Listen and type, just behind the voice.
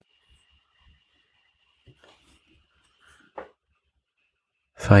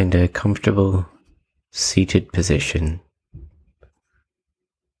Find a comfortable seated position.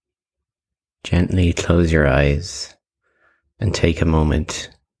 Gently close your eyes and take a moment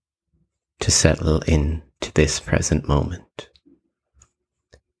to settle into this present moment.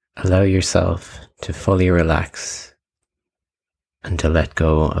 Allow yourself to fully relax and to let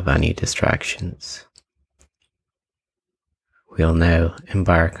go of any distractions. We'll now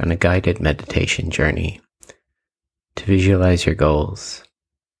embark on a guided meditation journey to visualize your goals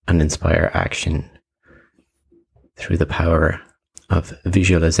and inspire action through the power of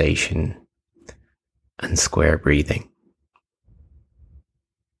visualization and square breathing.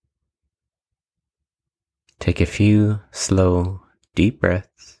 Take a few slow, deep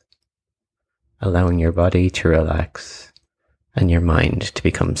breaths, allowing your body to relax and your mind to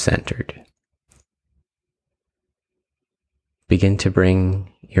become centered. Begin to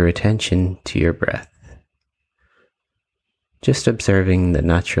bring your attention to your breath, just observing the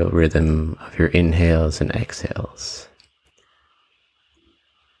natural rhythm of your inhales and exhales.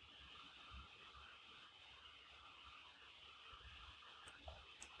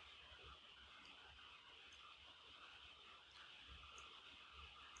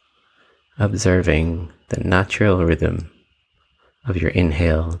 Observing the natural rhythm of your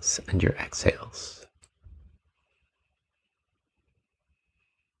inhales and your exhales.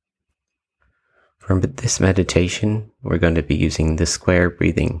 For this meditation, we're going to be using the square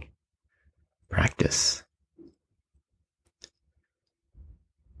breathing practice.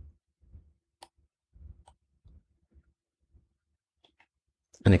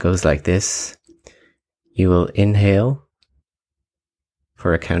 And it goes like this. You will inhale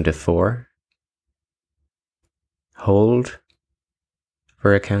for a count of 4. Hold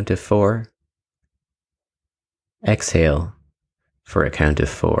for a count of 4. Exhale for a count of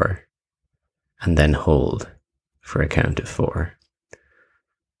 4. And then hold for a count of 4.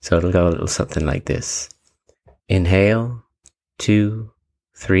 So it'll go a little something like this. Inhale, 2,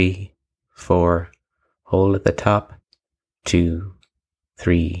 3, 4. Hold at the top, 2,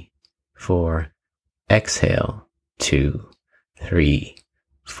 3, 4. Exhale, 2, 3,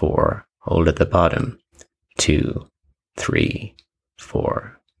 4. Hold at the bottom, 2, 3,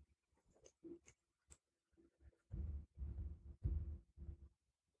 4.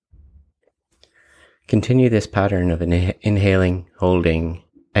 Continue this pattern of inhaling, holding,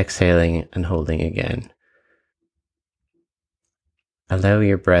 exhaling, and holding again. Allow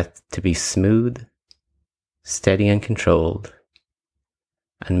your breath to be smooth, steady and controlled,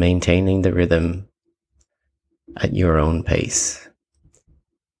 and maintaining the rhythm at your own pace.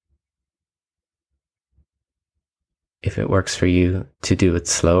 If it works for you to do it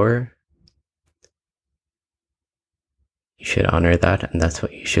slower, you should honor that, and that's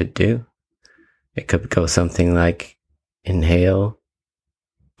what you should do. It could go something like inhale,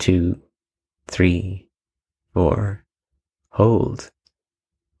 2, 3, 4, hold,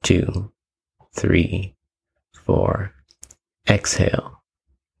 2, 3, 4, exhale,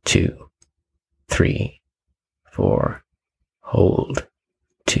 2, 3, 4, hold,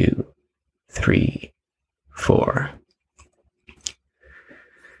 2, 3, 4.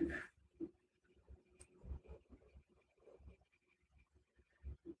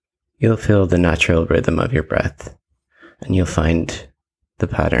 You'll feel the natural rhythm of your breath, and you'll find the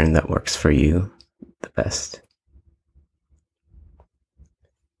pattern that works for you the best.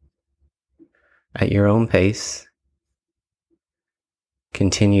 At your own pace,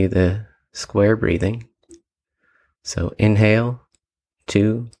 continue the square breathing. So inhale,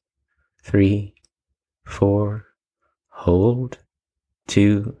 2, 3, 4, hold,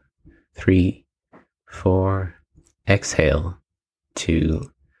 2, 3, 4, exhale,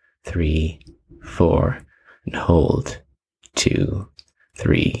 2, 3, 4, and hold, 2,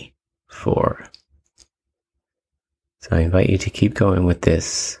 3, 4. So I invite you to keep going with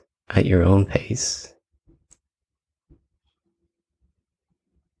this at your own pace.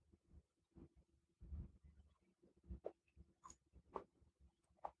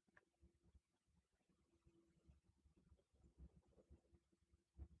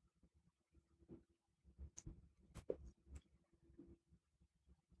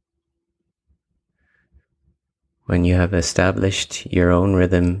 When you have established your own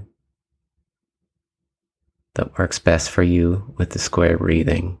rhythm that works best for you with the square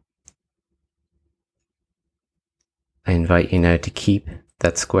breathing, I invite you now to keep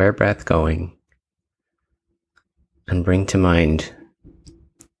that square breath going and bring to mind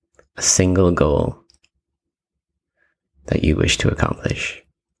a single goal that you wish to accomplish.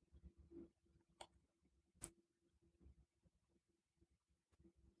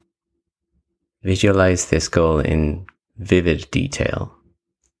 Visualize this goal in vivid detail.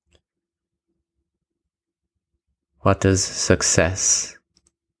 What does success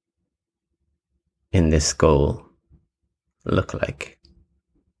in this goal look like?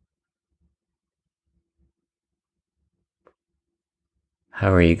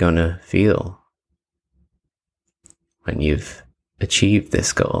 How are you going to feel when you've achieved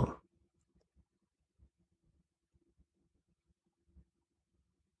this goal?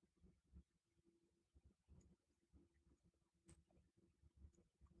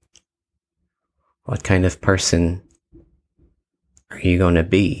 What kind of person are you going to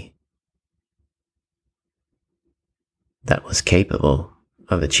be that was capable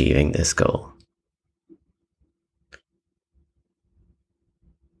of achieving this goal?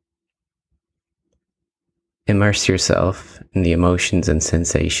 Immerse yourself in the emotions and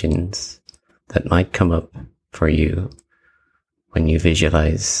sensations that might come up for you when you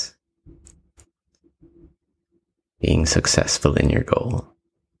visualize being successful in your goal.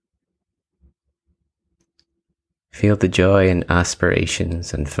 Feel the joy and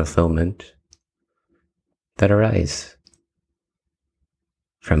aspirations and fulfillment that arise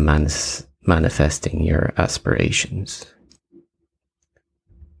from manifesting your aspirations.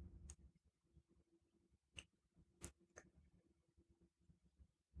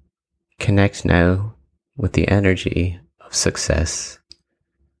 Connect now with the energy of success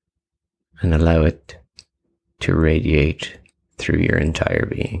and allow it to radiate through your entire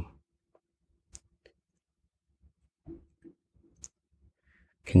being.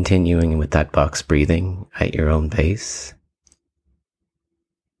 Continuing with that box breathing at your own pace.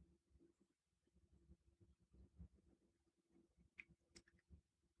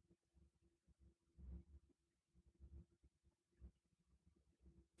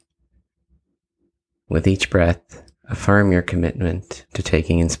 With each breath, affirm your commitment to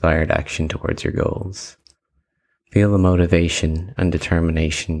taking inspired action towards your goals. Feel the motivation and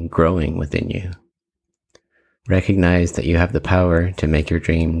determination growing within you. Recognize that you have the power to make your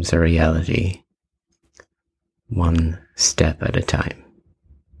dreams a reality, one step at a time.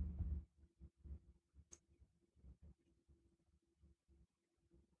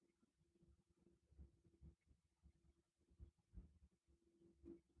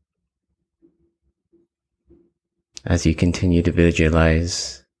 As you continue to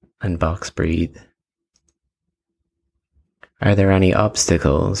visualize and box breathe, are there any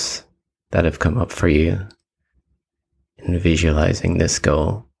obstacles that have come up for you in visualizing this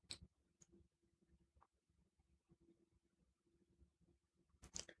goal?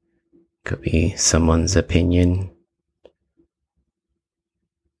 Could be someone's opinion,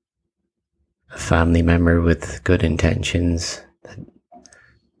 a family member with good intentions that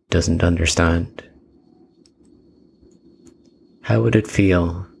doesn't understand. How would it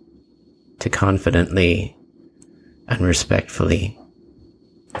feel to confidently and respectfully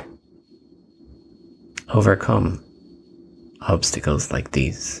overcome obstacles like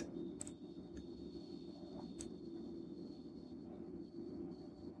these?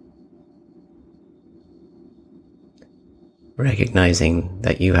 Recognizing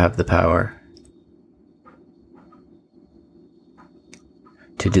that you have the power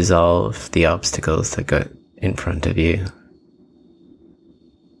to dissolve the obstacles that got in front of you.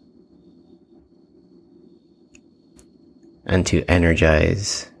 And to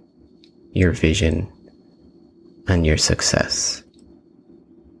energize your vision and your success.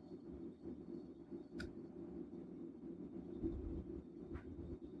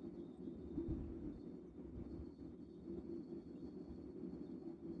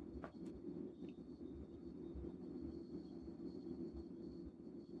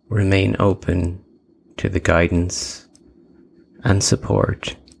 Remain open to the guidance and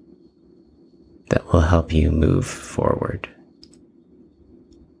support that will help you move forward.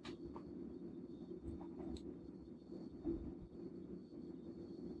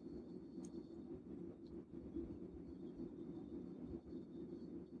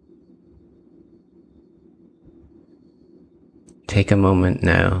 Take a moment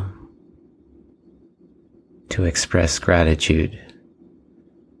now to express gratitude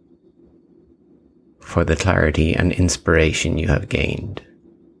for the clarity and inspiration you have gained.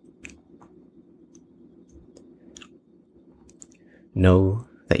 Know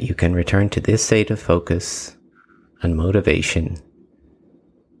that you can return to this state of focus and motivation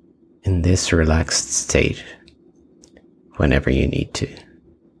in this relaxed state whenever you need to.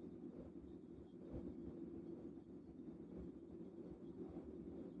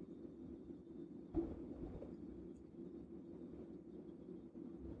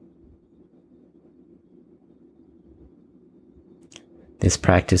 This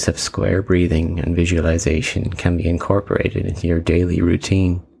practice of square breathing and visualization can be incorporated into your daily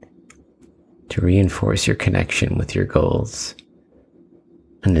routine to reinforce your connection with your goals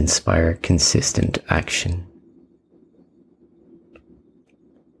and inspire consistent action.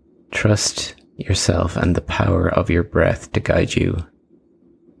 Trust yourself and the power of your breath to guide you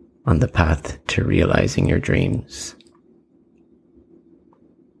on the path to realizing your dreams.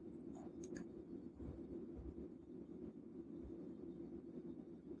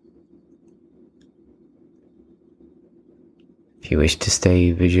 If you wish to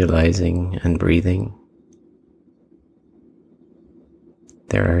stay visualizing and breathing,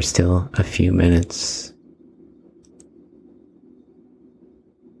 there are still a few minutes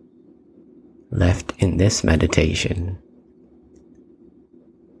left in this meditation.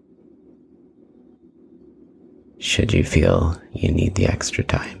 Should you feel you need the extra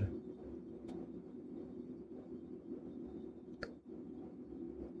time.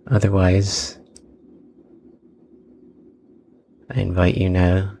 Otherwise, I invite you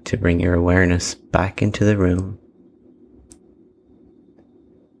now to bring your awareness back into the room,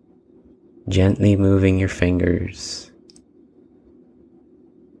 gently moving your fingers,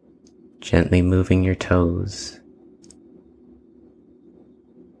 gently moving your toes,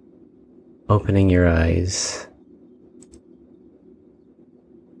 opening your eyes,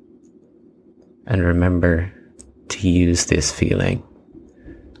 and remember to use this feeling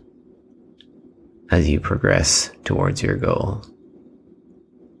as you progress towards your goal.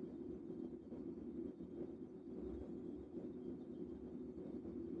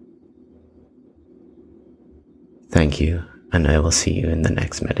 Thank you, and I will see you in the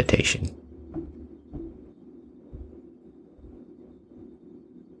next meditation.